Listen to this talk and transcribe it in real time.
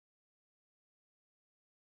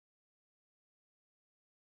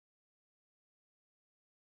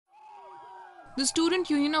The Student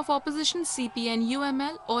Union of Opposition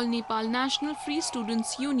CPN-UML, All Nepal National Free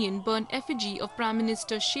Students Union burned effigy of Prime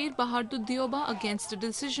Minister Sher Bahadur Deuba against the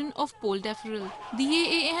decision of poll deferral. The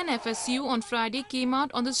AANFSU on Friday came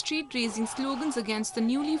out on the street raising slogans against the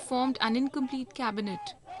newly formed and incomplete cabinet.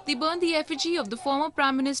 They burned the effigy of the former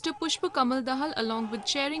Prime Minister Pushpa Kamal Dahal along with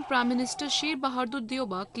chairing Prime Minister Sher Bahadur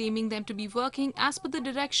Deuba, claiming them to be working as per the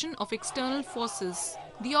direction of external forces.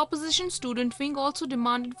 The opposition student wing also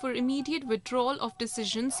demanded for immediate withdrawal of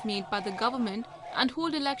decisions made by the government and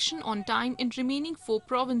hold election on time in remaining 4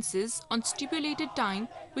 provinces on stipulated time,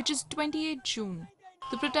 which is 28 June.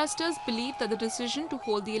 The protesters believe that the decision to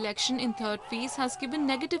hold the election in third phase has given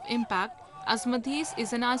negative impact as Madhesh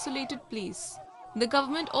is an isolated place. The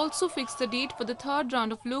government also fixed the date for the third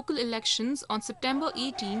round of local elections on September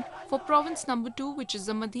 18 for province number 2, which is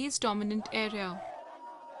the Madhesh dominant area.